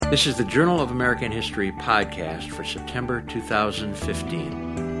This is the Journal of American History podcast for September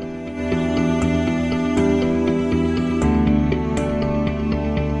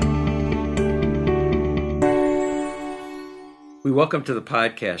We welcome to the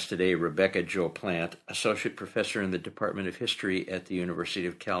podcast today Rebecca Jo Plant, Associate Professor in the Department of History at the University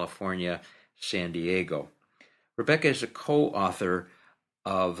of California, San Diego. Rebecca is a co-author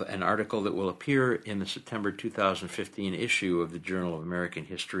of an article that will appear in the September 2015 issue of the Journal of American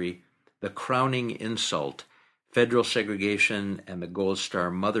History, The Crowning Insult, Federal Segregation and the Gold Star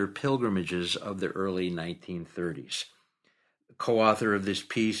Mother Pilgrimages of the Early 1930s. The co-author of this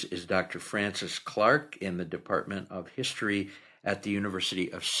piece is Dr. Frances Clarke in the Department of History at the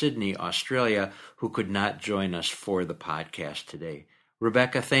University of Sydney, Australia, who could not join us for the podcast today.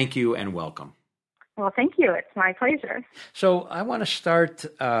 Rebecca, thank you and welcome. Well, thank you. It's my pleasure. So I want to start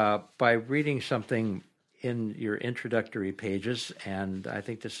by reading something in your introductory pages, and I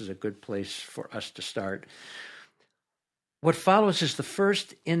think this is a good place for us to start. What follows is the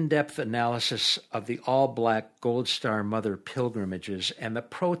first in-depth analysis of the all-black Gold Star Mother pilgrimages and the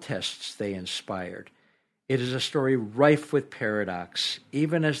protests they inspired. It is a story rife with paradox.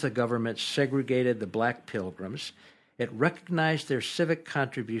 Even as the government segregated the black pilgrims, it recognized their civic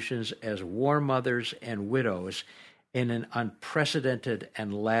contributions as war mothers and widows in an unprecedented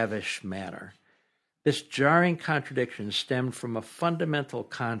and lavish manner. This jarring contradiction stemmed from a fundamental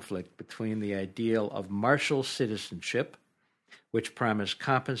conflict between the ideal of martial citizenship, which promised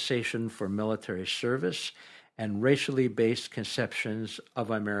compensation for military service, and racially based conceptions of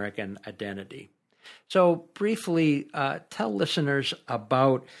American identity. So briefly, tell listeners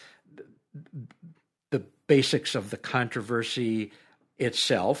about the basics of the controversy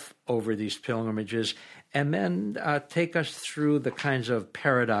itself over these pilgrimages, and then take us through the kinds of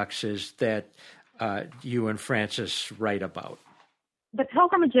paradoxes that you and Frances write about. The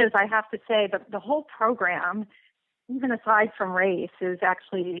pilgrimages, I have to say, the whole program, even aside from race, is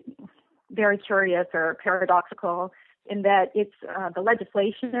actually very curious or paradoxical in that it's the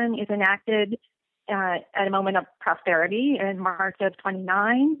legislation is enacted at a moment of prosperity in March of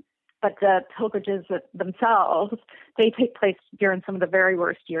 29, but the pilgrimages themselves, they take place during some of the very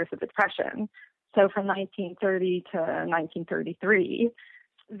worst years of the Depression. So from 1930 to 1933.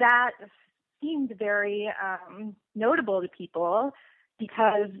 That seemed very notable to people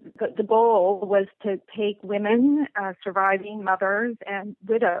because the goal was to take women, surviving mothers, and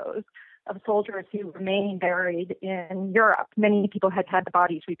widows of soldiers who remained buried in Europe. Many people had had the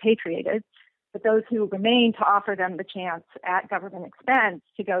bodies repatriated, but those who remained to offer them the chance at government expense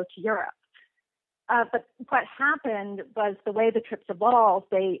to go to Europe. But what happened was the way the trips evolved,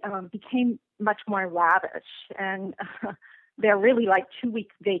 they became much more lavish, and they're really like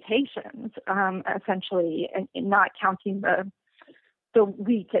 2-week vacations, essentially, and not counting the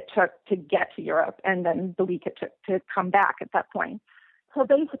week it took to get to Europe and then the week it took to come back at that point. So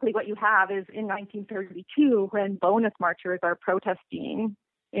basically what you have is in 1932, when bonus marchers are protesting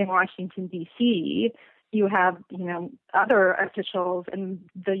in Washington, D.C., you have, other officials and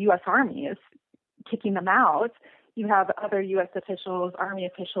the U.S. Army is kicking them out. You have other U.S. officials, Army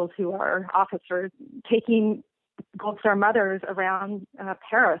officials who are officers taking Gold Star mothers around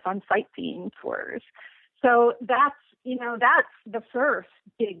Paris on sightseeing tours. So that's the first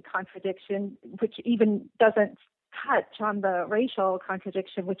big contradiction, which even doesn't touch on the racial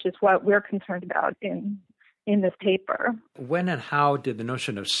contradiction, which is what we're concerned about in this paper. When and how did the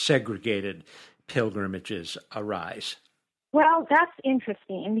notion of segregated pilgrimages arise? Well, that's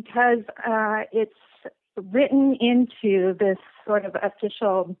interesting because it's written into this sort of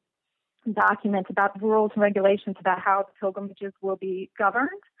official document about the rules and regulations about how the pilgrimages will be governed.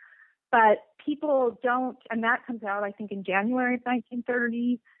 But people don't, and that comes out, I think, in January of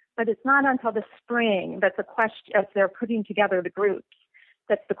 1930, but it's not until the spring that the question, as they're putting together the groups,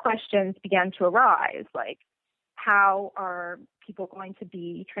 that the questions began to arise, like, how are people going to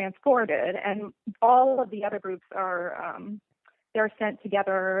be transported? And all of the other groups are, they're sent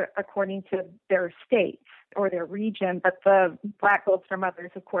together according to their state or their region, but the Black Gold Star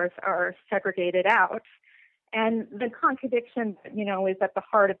mothers, of course, are segregated out. And the contradiction, is at the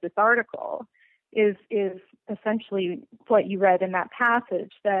heart of this article is essentially what you read in that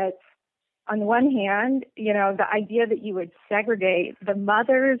passage, that on the one hand, the idea that you would segregate the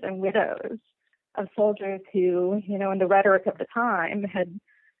mothers and widows of soldiers who, in the rhetoric of the time had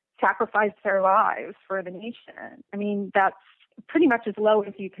sacrificed their lives for the nation. I mean, that's pretty much as low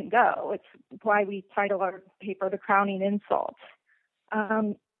as you can go. It's why we title our paper The Crowning Insult.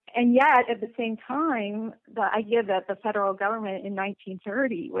 And yet, at the same time, the idea that the federal government in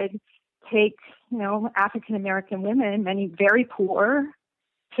 1930 would take, African-American women, many very poor,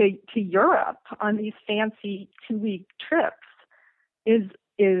 to Europe on these fancy 2-week trips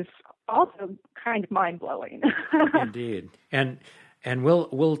is also kind of mind-blowing. Indeed. And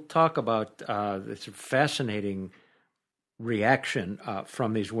we'll talk about this fascinating reaction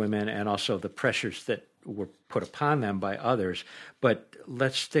from these women and also the pressures that were put upon them by others. But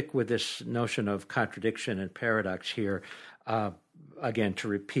let's stick with this notion of contradiction and paradox here. Again, to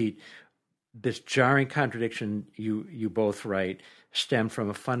repeat, this jarring contradiction you both write stemmed from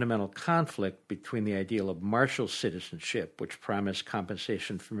a fundamental conflict between the ideal of martial citizenship, which promised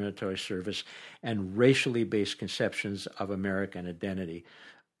compensation for military service, and racially based conceptions of American identity.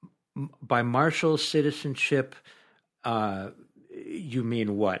 By martial citizenship, you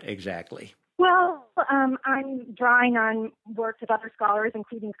mean what exactly? Well, I'm drawing on work of other scholars,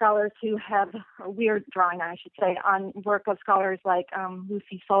 including scholars who have, we're drawing, I should say, on work of scholars like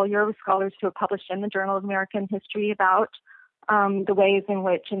Lucy Sawyer, scholars who have published in the Journal of American History about the ways in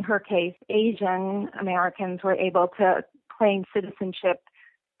which, in her case, Asian Americans were able to claim citizenship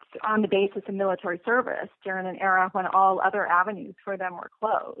on the basis of military service during an era when all other avenues for them were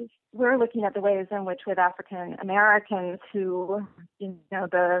closed. We're looking at the ways in which with African Americans who,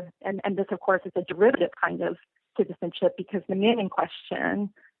 and this of course is a derivative kind of citizenship because the men in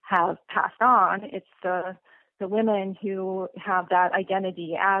question have passed on. It's the women who have that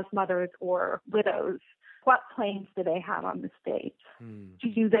identity as mothers or widows. What claims do they have on the state?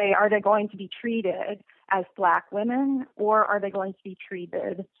 Are they going to be treated as Black women, or are they going to be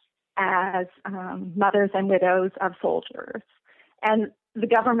treated as mothers and widows of soldiers? And the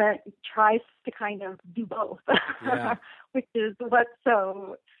government tries to kind of do both, which is what's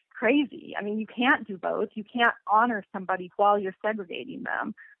so crazy. I mean, you can't do both. You can't honor somebody while you're segregating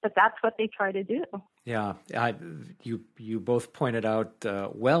them, but that's what they try to do. Yeah, you both pointed out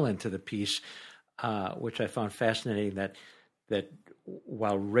well into the piece, which I found fascinating, that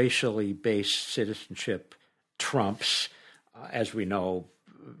while racially based citizenship trumps, as we know,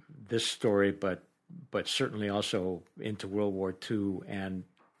 this story, but certainly also into World War II and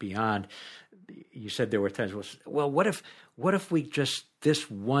beyond, you said there were times, well, what if we just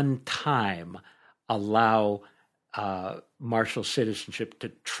this one time allow martial citizenship to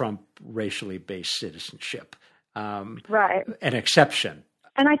trump racially based citizenship? Right. An exception.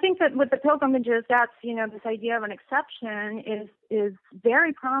 And I think that with the pilgrimages, that's, this idea of an exception is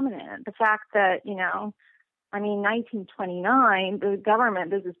very prominent. The fact that, 1929, the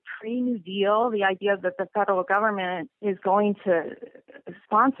government, this is pre-New Deal, the idea that the federal government is going to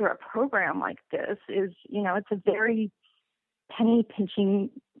sponsor a program like this is, it's a very penny-pinching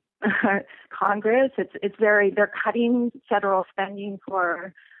Congress. They're cutting federal spending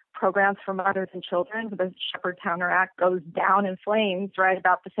for programs for mothers and children. The Shepherd-Towner Act goes down in flames right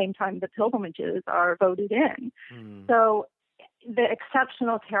about the same time the pilgrimages are voted in. So the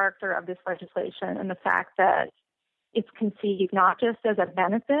exceptional character of this legislation and the fact that it's conceived not just as a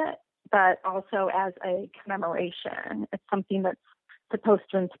benefit, but also as a commemoration. It's something that's supposed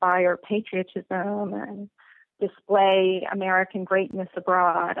to inspire patriotism and display American greatness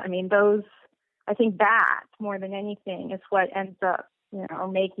abroad. I think that more than anything is what ends up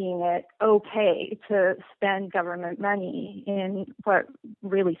making it okay to spend government money in what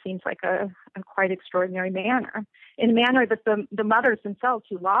really seems like a quite extraordinary manner, in a manner that the mothers themselves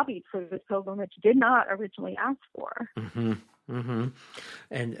who lobbied for this pilgrimage did not originally ask for. Mm-hmm. Mm-hmm.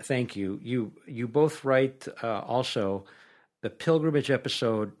 And thank you. You both write also, the pilgrimage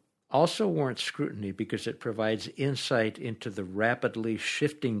episode also warrants scrutiny because it provides insight into the rapidly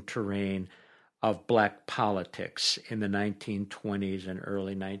shifting terrain of Black politics in the 1920s and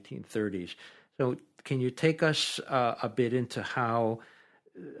early 1930s. So can you take us a bit into how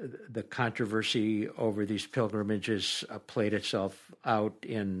the controversy over these pilgrimages played itself out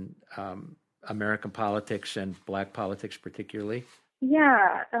in American politics and Black politics particularly?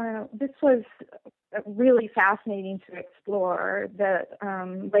 Yeah, this was really fascinating to explore the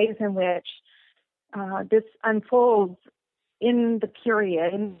ways in which this unfolds in the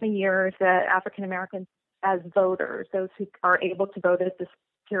period, in the years that African Americans as voters, those who are able to vote at this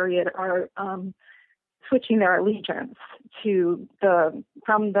period, are switching their allegiance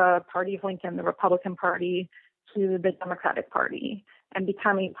from the party of Lincoln, the Republican Party, to the Democratic Party, and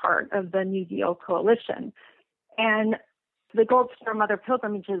becoming part of the New Deal coalition. And the Gold Star Mother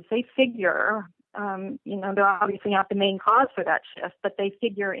pilgrimages, they figure, they're obviously not the main cause for that shift, but they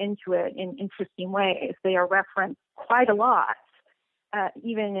figure into it in interesting ways. They are referenced quite a lot,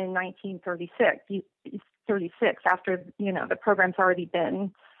 even in 1936, after, the program's already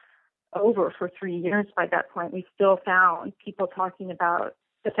been over for 3 years by that point. We still found people talking about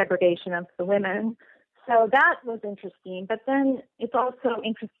the segregation of the women, So that was interesting. But then it's also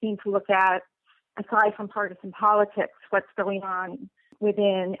interesting to look at, aside from partisan politics, what's going on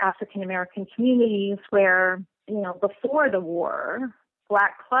within African American communities where, before the war,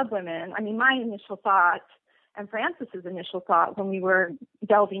 Black club women, my initial thought and Frances's initial thought when we were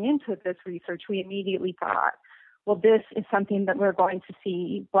delving into this research, we immediately thought, well, this is something that we're going to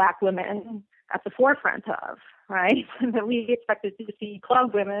see Black women at the forefront of, right? That we expected to see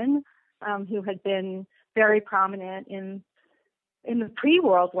club women who had been very prominent in the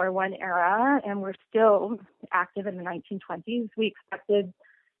pre-World War I era and were still active in the 1920s. We expected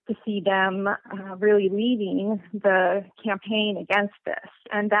to see them really leading the campaign against this.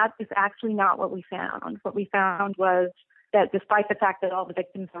 And that is actually not what we found. What we found was that despite the fact that all the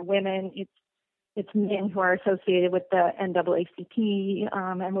victims are women, it's men who are associated with the NAACP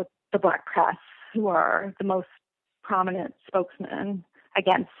and with the Black press who are the most prominent spokesmen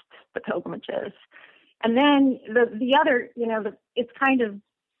against the pilgrimages. And then the other, it's kind of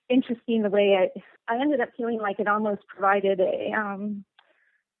interesting the way I ended up feeling like it almost provided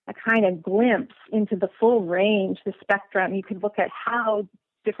a kind of glimpse into the full range, the spectrum. You could look at how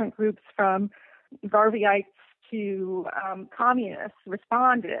different groups from Garveyites to communists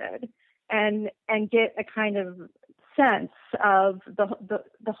responded and get a kind of sense of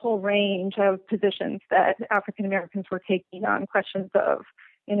the whole range of positions that African Americans were taking on questions of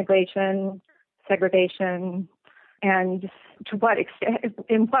integration, segregation, and to what extent,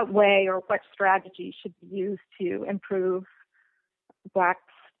 in what way or what strategy should be used to improve Blacks'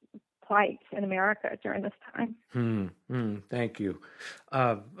 plight in America during this time. Thank you.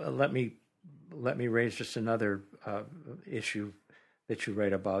 Let me raise just another issue that you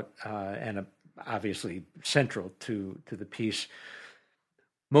write about, and obviously central to the piece.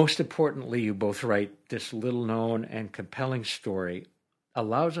 Most importantly, you both write, this little-known and compelling story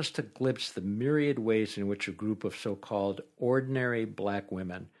allows us to glimpse the myriad ways in which a group of so-called ordinary Black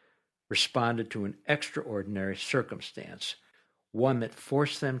women responded to an extraordinary circumstance, one that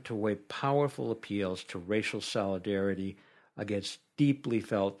forced them to weigh powerful appeals to racial solidarity against deeply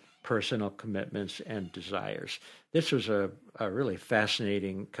felt personal commitments and desires. This was a really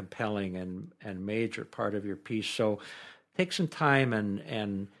fascinating, compelling, and major part of your piece. So take some time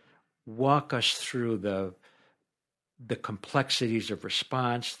and walk us through the complexities of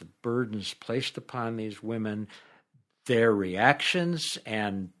response, the burdens placed upon these women, their reactions,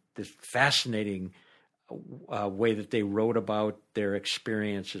 and the fascinating way that they wrote about their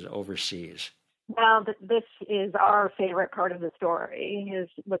experiences overseas. Well, this is our favorite part of the story, is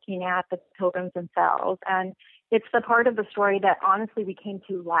looking at the pilgrims themselves. And it's the part of the story that honestly we came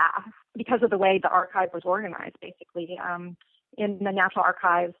to last because of the way the archive was organized, basically. In the National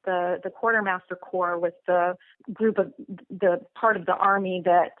Archives, the Quartermaster Corps was the group of the part of the army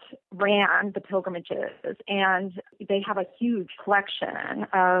that ran the pilgrimages, and they have a huge collection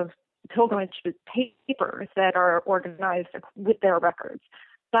of pilgrimage papers that are organized with their records.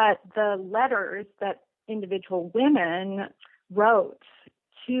 But the letters that individual women wrote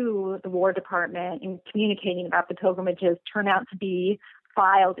to the War Department in communicating about the pilgrimages turn out to be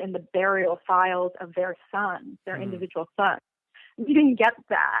filed in the burial files of their sons, their individual sons. We didn't get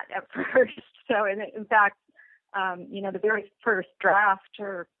that at first. So in fact, the very first draft,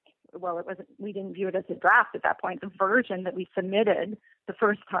 we didn't view it as a draft at that point, the version that we submitted the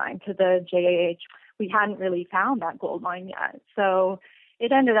first time to the JAH, we hadn't really found that gold mine yet. So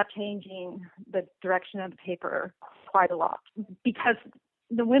it ended up changing the direction of the paper quite a lot because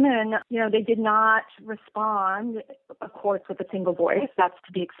the women, they did not respond, of course, with a single voice. That's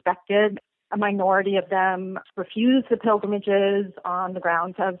to be expected. A minority of them refused the pilgrimages on the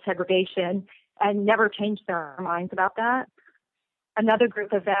grounds of segregation and never changed their minds about that. Another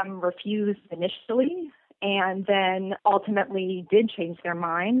group of them refused initially and then ultimately did change their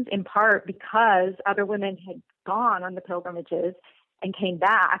minds, in part because other women had gone on the pilgrimages and came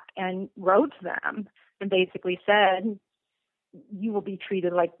back and wrote to them and basically said, you will be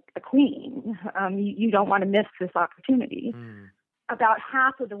treated like a queen. You don't want to miss this opportunity. About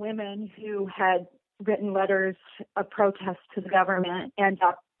half of the women who had written letters of protest to the government end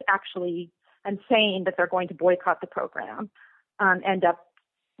up actually and saying that they're going to boycott the program, end up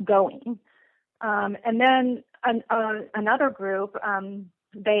going. And then another group,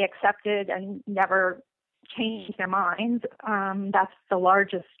 they accepted and never changed their minds. That's the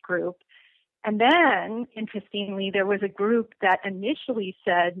largest group. And then, interestingly, there was a group that initially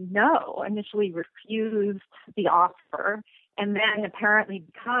said no, initially refused the offer. And then apparently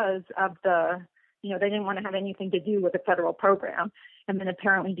because of they didn't want to have anything to do with the federal program. And then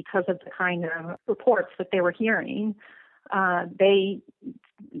apparently because of the kind of reports that they were hearing And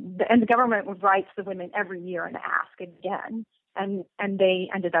the government would write to the women every year and ask again. And they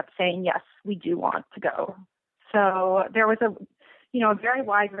ended up saying, yes, we do want to go. So there was a very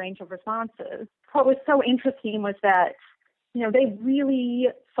wide range of responses. What was so interesting was that, they really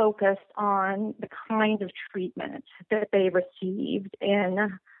focused on the kind of treatment that they received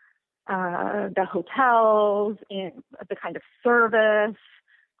in the hotels, in the kind of service,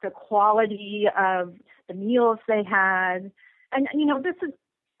 the quality of the meals they had. And, this is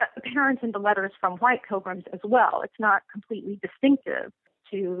apparent in the letters from white pilgrims as well. It's not completely distinctive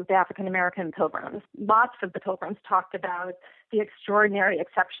to the African American pilgrims. Lots of the pilgrims talked about the extraordinary,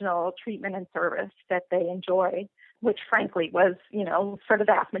 exceptional treatment and service that they enjoyed, which frankly was, for the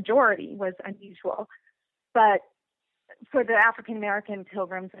vast majority was unusual. But for the African American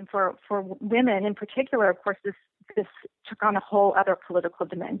pilgrims and for women in particular, of course, this took on a whole other political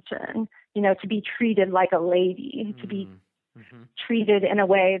dimension, to be treated like a lady, to be treated in a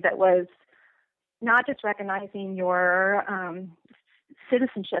way that was not just recognizing your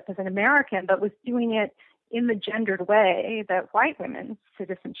citizenship as an American, but was doing it in the gendered way that white women's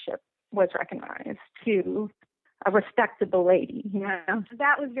citizenship was recognized, to a respectable lady.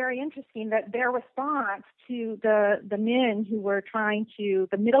 That was very interesting, that their response to the men who were the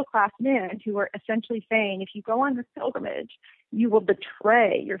middle class men who were essentially saying, if you go on this pilgrimage, you will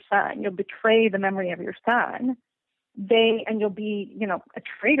betray your son, you'll betray the memory of your son. And you'll be, a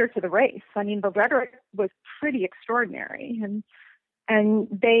traitor to the race. I mean, the rhetoric was pretty extraordinary. And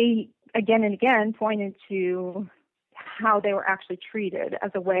they, again and again, pointed to how they were actually treated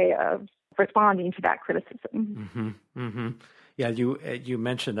as a way of responding to that criticism. Yeah, you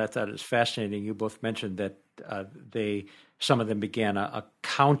mentioned, I thought it was fascinating. You both mentioned that some of them began a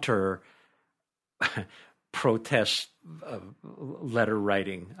counter protest letter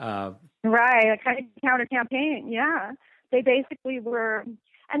writing. Right, a kind of counter campaign. Yeah, they basically were,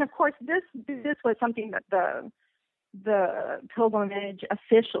 and of course this was something that the pilgrimage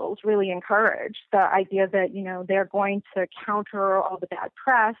officials really encouraged, the idea that they're going to counter all the bad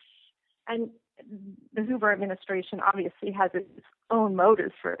press, and the Hoover administration obviously has its own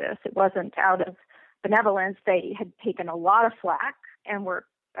motives for this. It wasn't out of benevolence. They had taken a lot of flack and were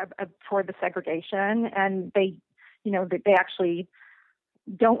toward the segregation, and they actually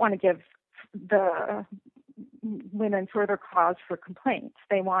don't want to give the women further cause for complaints.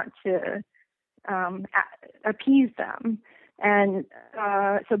 They want to appease them, and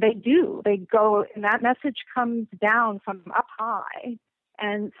so they do. They go, and that message comes down from up high,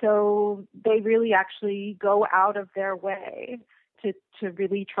 and so they really actually go out of their way to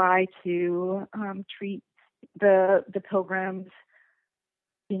really try to treat the pilgrims,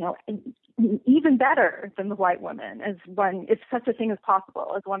 even better than the white women, if such a thing is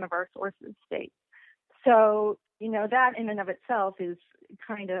possible, as one of our sources states. So, that in and of itself is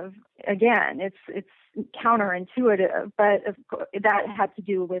kind of, again, it's counterintuitive, but that had to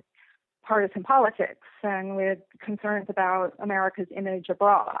do with partisan politics and with concerns about America's image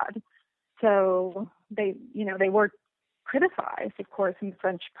abroad. So they were criticized, of course, in the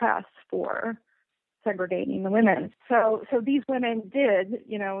French press for segregating the women. So these women did,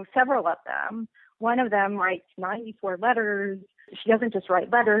 several of them. One of them writes 94 letters. She doesn't just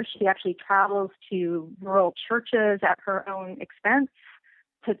write letters. She actually travels to rural churches at her own expense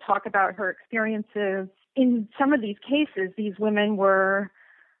to talk about her experiences. In some of these cases, these women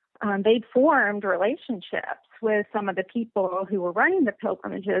they'd formed relationships with some of the people who were running the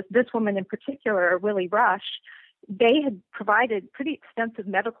pilgrimages. This woman in particular, Willie Rush, they had provided pretty extensive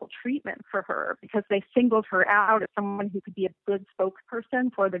medical treatment for her because they singled her out as someone who could be a good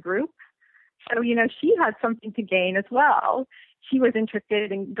spokesperson for the group. So, she had something to gain as well. She was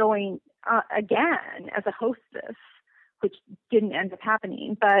interested in going again as a hostess, which didn't end up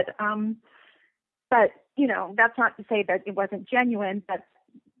happening. But that's not to say that it wasn't genuine, but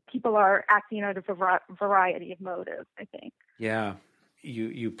people are acting out of a variety of motives, I think. Yeah.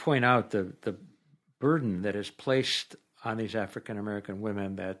 You point out the burden that is placed on these African American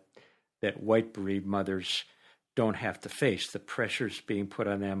women that white bereaved mothers don't have to face. The pressures being put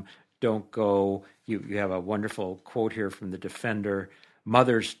on them. Don't go. You have a wonderful quote here from the Defender.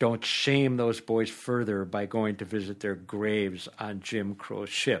 Mothers, don't shame those boys further by going to visit their graves on Jim Crow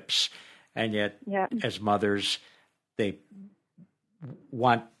ships. And yet, as mothers, they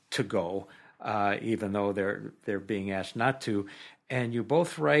want to go, even though they're being asked not to. And you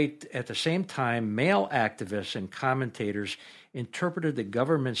both write, at the same time, male activists and commentators interpreted the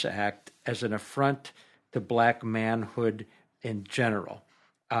government's act as an affront to black manhood in general.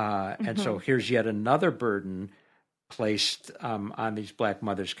 And so here's yet another burden placed on these black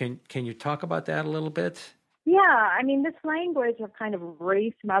mothers. Can you talk about that a little bit? Yeah, I mean, this language of kind of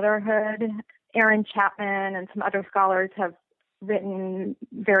race motherhood, Aaron Chapman and some other scholars have written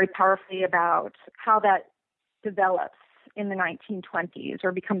very powerfully about how that develops in the 1920s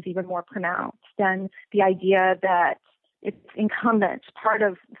or becomes even more pronounced. And the idea that it's incumbent, part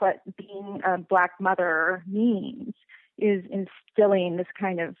of what being a Black mother means is instilling this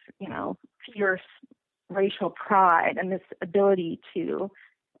kind of, fierce racial pride and this ability to,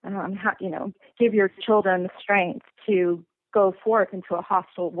 give your children the strength to go forth into a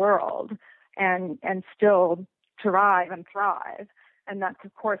hostile world and still survive and thrive. And that's,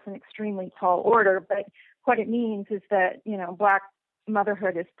 of course, an extremely tall order. But what it means is that, Black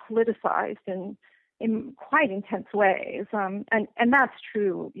motherhood is politicized in quite intense ways. And that's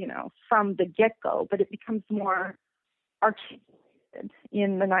true, from the get-go, but it becomes more articulated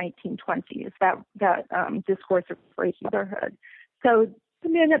in the 1920s, that discourse of race motherhood. So the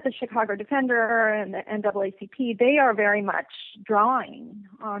men at the Chicago Defender and the NAACP, they are very much drawing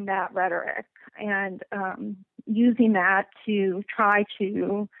on that rhetoric and using that to try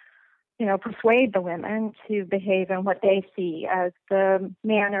to, persuade the women to behave in what they see as the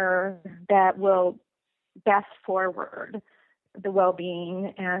manner that will best forward the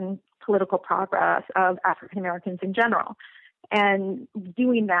well-being and political progress of African Americans in general. And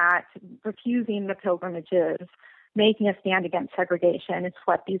doing that, refusing the pilgrimages, making a stand against segregation is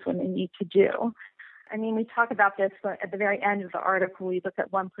what these women need to do. I mean, we talk about this at the very end of the article. We look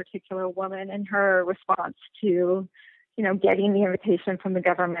at one particular woman and her response to, getting the invitation from the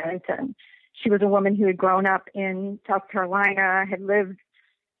government. And she was a woman who had grown up in South Carolina, had lived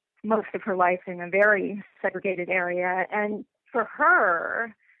most of her life in a very segregated area. And for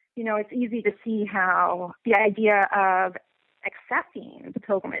her, it's easy to see how the idea of accepting the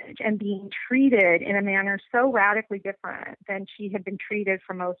pilgrimage and being treated in a manner so radically different than she had been treated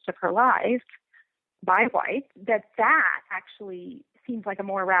for most of her life by whites, that actually seems like a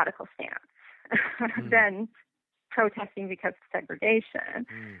more radical stance than protesting because of segregation.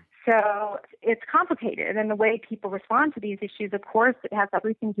 So it's complicated, and the way people respond to these issues, of course, it has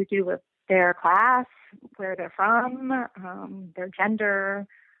everything to do with their class, where they're from, their gender,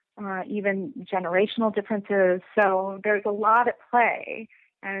 even generational differences. So there's a lot at play,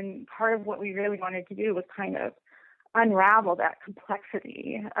 and part of what we really wanted to do was kind of unravel that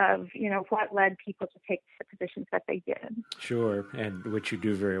complexity of, what led people to take the positions that they did. Sure, and which you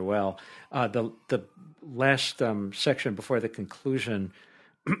do very well. The last section before the conclusion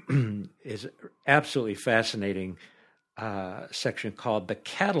is absolutely fascinating section called The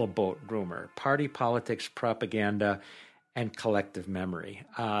Cattle Boat Rumor, Party Politics, Propaganda, and Collective Memory.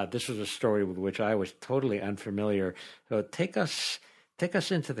 This was a story with which I was totally unfamiliar. So take us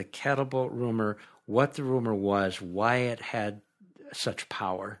into the cattle boat rumor, what the rumor was, why it had such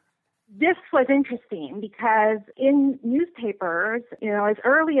power. This was interesting because in newspapers, as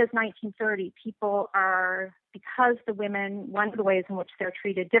early as 1930, because the women, one of the ways in which they're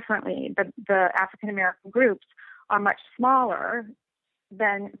treated differently, the African-American groups are much smaller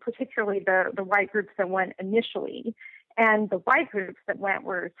than particularly the white groups that went initially. And the white groups that went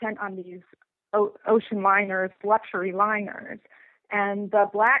were sent on these ocean liners, luxury liners. And the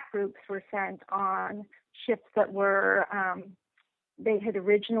Black groups were sent on ships that were, they had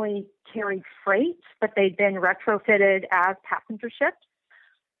originally carried freight, but they'd been retrofitted as passenger ships.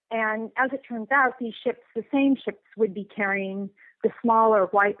 And as it turns out, the same ships would be carrying the smaller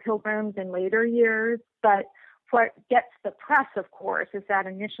white pilgrims in later years. But what gets the press, of course, is that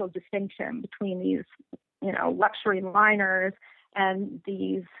initial distinction between these, luxury liners and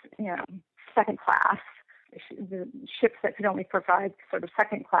these, second class, the ships that could only provide sort of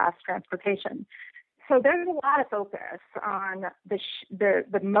second class transportation. So there's a lot of focus on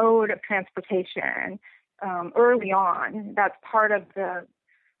the mode of transportation early on. That's part of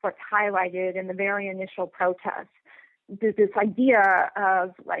what's highlighted in the very initial protests. There's this idea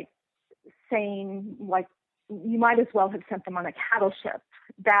of saying you might as well have sent them on a cattle ship.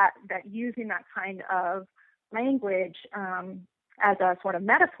 That using that kind of language as a sort of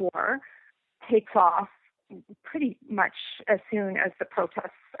metaphor takes off pretty much as soon as the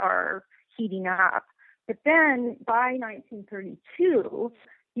protests are heating up. But then by 1932,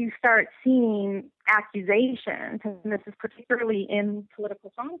 you start seeing accusations, and this is particularly in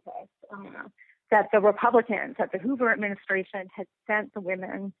political context, that the Republicans, that the Hoover administration had sent the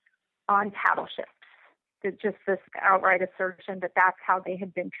women on cattle ships. Just this outright assertion that that's how they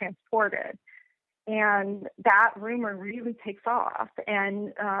had been transported. And that rumor really takes off.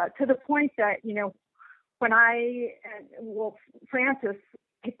 And to the point that, when Frances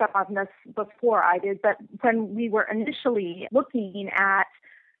picked up on this before I did, but when we were initially looking at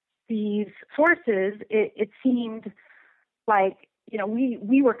these sources, it seemed like,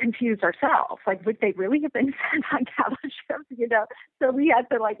 we were confused ourselves. Like, would they really have been sent on cattle ships? So we had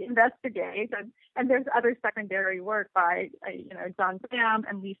to investigate. And there's other secondary work by, John Graham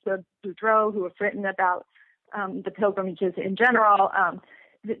and Lisa Boudreau, who have written about the pilgrimages in general.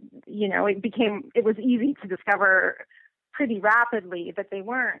 It was easy to discover pretty rapidly that they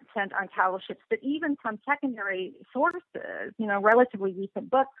weren't sent on cattle ships, but even some secondary sources, relatively recent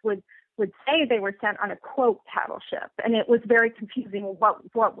books would say they were sent on a quote cattle ship, and it was very confusing.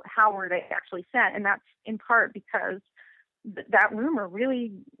 How were they actually sent? And that's in part because that rumor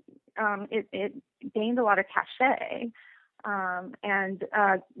really it gained a lot of cachet,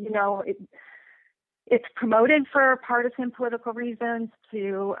 it's promoted for partisan political reasons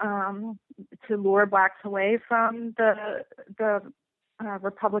to lure blacks away from the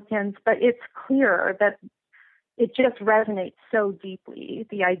Republicans, but it's clear that it just resonates so deeply,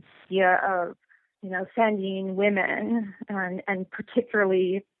 the idea of sending women and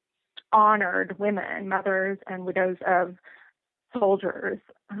particularly honored women, mothers and widows of soldiers,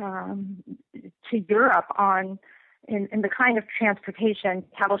 to Europe in the kind of transportation.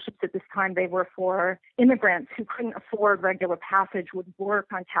 Cattle ships at this time, they were for immigrants who couldn't afford regular passage, would work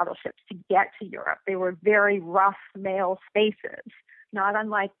on cattle ships to get to Europe. They were very rough male spaces, not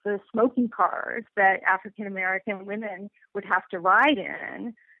unlike the smoking cars that African American women would have to ride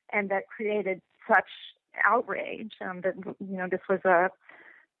in, and that created such outrage that this was a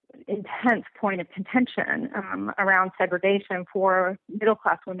intense point of contention around segregation for middle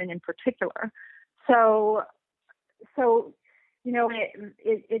class women in particular. So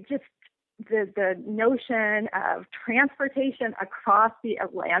it just the notion of transportation across the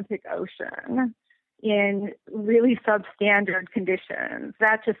Atlantic Ocean in really substandard conditions,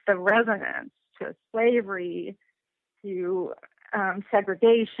 that just the resonance to slavery, to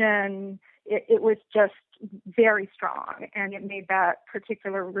segregation, it was just very strong, and it made that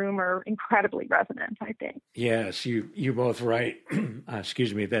particular rumor incredibly resonant, I think. Yes, you both write,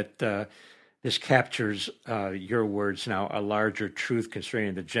 excuse me, that this captures your words now, a larger truth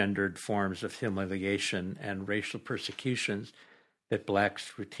concerning the gendered forms of humiliation and racial persecutions that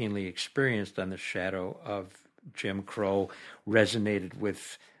blacks routinely experienced on the shadow of Jim Crow, resonated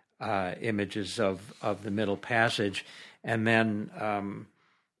with images of the Middle Passage. And then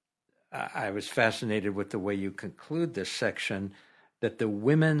I was fascinated with the way you conclude this section, that the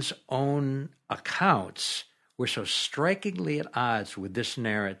women's own accounts were so strikingly at odds with this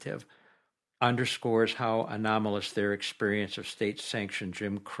narrative, underscores how anomalous their experience of state-sanctioned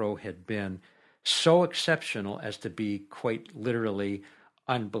Jim Crow had been, so exceptional as to be quite literally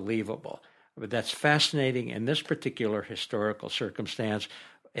unbelievable. But that's fascinating in this particular historical circumstance.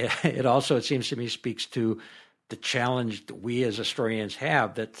 It also, it seems to me, speaks to the challenge that we as historians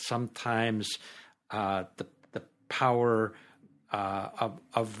have, that sometimes the power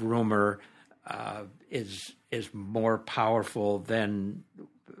of rumor is more powerful than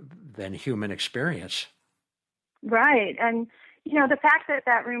human experience. Right. And, the fact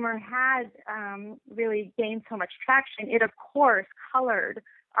that rumor had really gained so much traction, it, of course, colored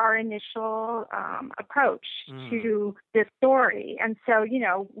our initial approach to this story. And so,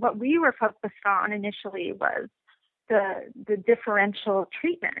 what we were focused on initially was the differential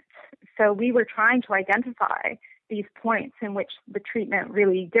treatment. So we were trying to identify these points in which the treatment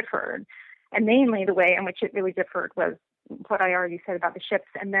really differed. And mainly the way in which it really differed was what I already said about the ships.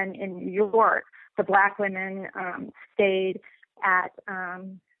 And then in New York, the black women stayed at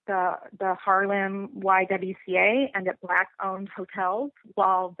the Harlem YWCA and at black-owned hotels,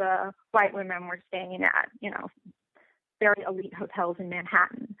 while the white women were staying at, very elite hotels in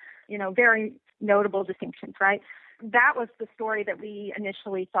Manhattan. Very notable distinctions, right? That was the story that we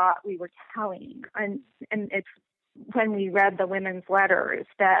initially thought we were telling. And it's when we read the women's letters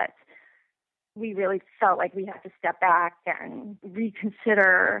that we really felt like we had to step back and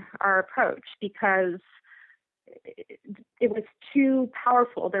reconsider our approach, because it was too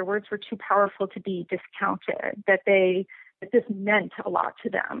powerful. Their words were too powerful to be discounted, that this meant a lot to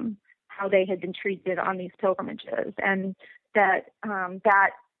them, how they had been treated on these pilgrimages, and that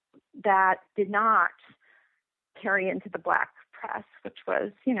did not carry into the black press, which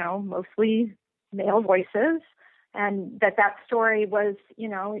was, mostly male voices, and that story was,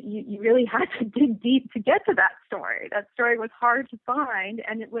 you really had to dig deep to get to that story. That story was hard to find,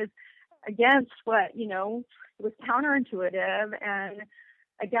 and it was against what, it was counterintuitive and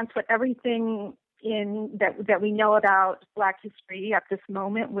against what everything in that we know about Black history at this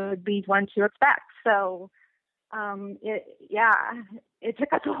moment would lead one to expect. So it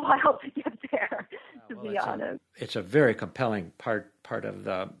took us a while to get there, to be honest. It's a very compelling part of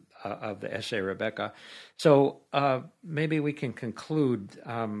the the essay, Rebecca. So maybe we can conclude.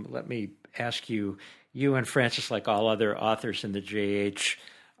 Let me ask you. You and Frances, like all other authors in the JH,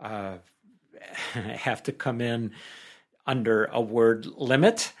 have to come in under a word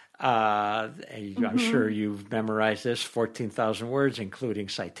limit. I'm sure you've memorized this, 14,000 words, including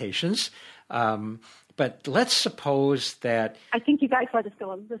citations. But let's suppose that... I think you guys let us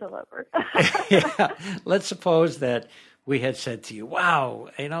go a little over. Yeah, let's suppose that we had said to you, wow,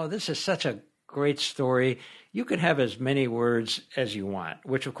 this is such a great story. You can have as many words as you want,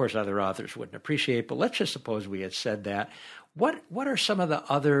 which, of course, other authors wouldn't appreciate. But let's just suppose we had said that. What are some of the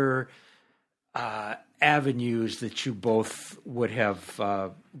other avenues that you both would have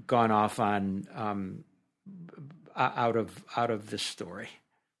gone off on out of this story?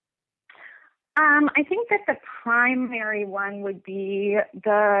 I think that the primary one would be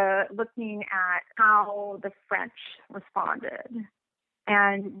looking at how the French responded.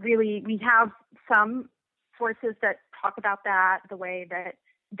 And really, we have some sources that talk about that, the way that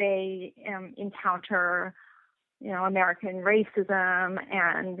they encounter, American racism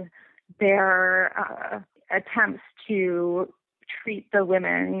and their attempts to treat the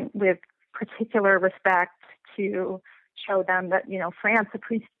women with particular respect, to show them that, France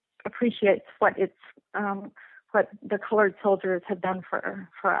appreciates what the colored soldiers have done for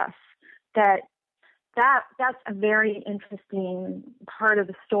us. That's a very interesting part of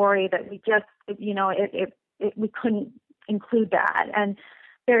the story that we just, we couldn't include that. And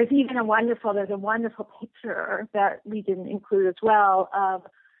there's a wonderful picture that we didn't include as well of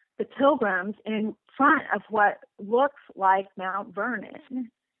the Pilgrims in front of what looks like Mount Vernon.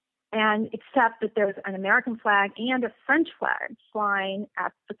 And except that there's an American flag and a French flag flying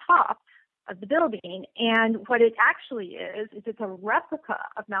at the top of the building. And what it actually is it's a replica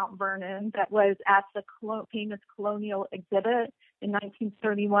of Mount Vernon that was at the famous colonial exhibit in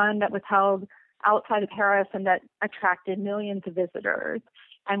 1931 that was held outside of Paris and that attracted millions of visitors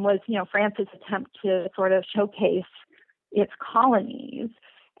and was, France's attempt to sort of showcase its colonies.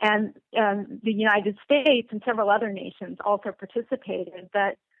 And the United States and several other nations also participated,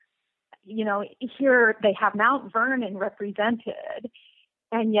 but here they have Mount Vernon represented,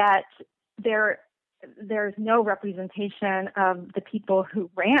 and yet there's no representation of the people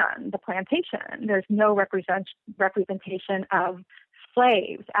who ran the plantation. There's no representation of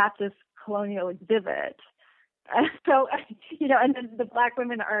slaves at this colonial exhibit. So, and then the Black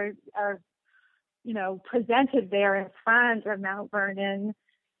women are presented there in front of Mount Vernon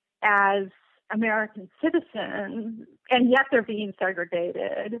as American citizens, and yet they're being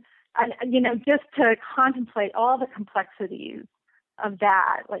segregated. And, just to contemplate all the complexities of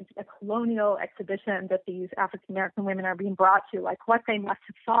that, like a colonial exhibition that these African-American women are being brought to, like what they must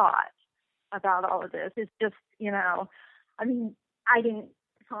have thought about all of this is just, we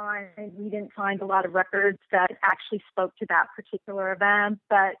didn't find a lot of records that actually spoke to that particular event,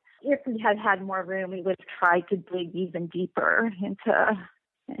 but if we had had more room, we would have tried to dig even deeper into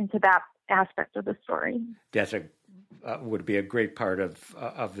that aspect of the story. That's would be a great part of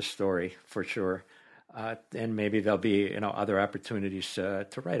the story for sure, and maybe there'll be other opportunities to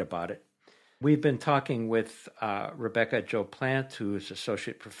write about it. We've been talking with Rebecca Jo Plant, who is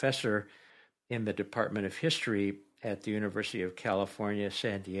associate professor in the Department of History at the University of California,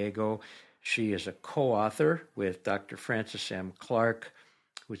 San Diego. She is a co-author with Dr. Frances M. Clark,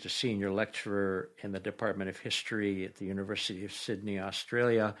 who's a senior lecturer in the Department of History at the University of Sydney,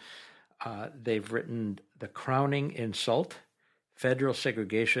 Australia. They've written The Crowning Insult, Federal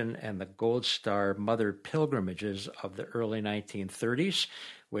Segregation and the Gold Star Mother Pilgrimages of the Early 1930s,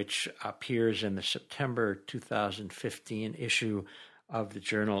 which appears in the September 2015 issue of the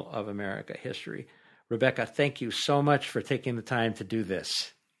Journal of American History. Rebecca, thank you so much for taking the time to do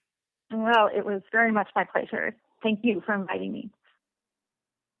this. Well, it was very much my pleasure. Thank you for inviting me.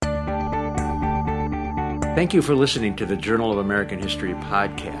 Thank you for listening to the Journal of American History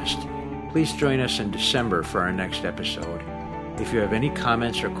podcast. Please join us in December for our next episode. If you have any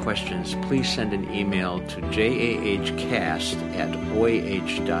comments or questions, please send an email to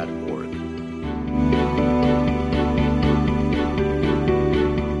jahcast@oah.org.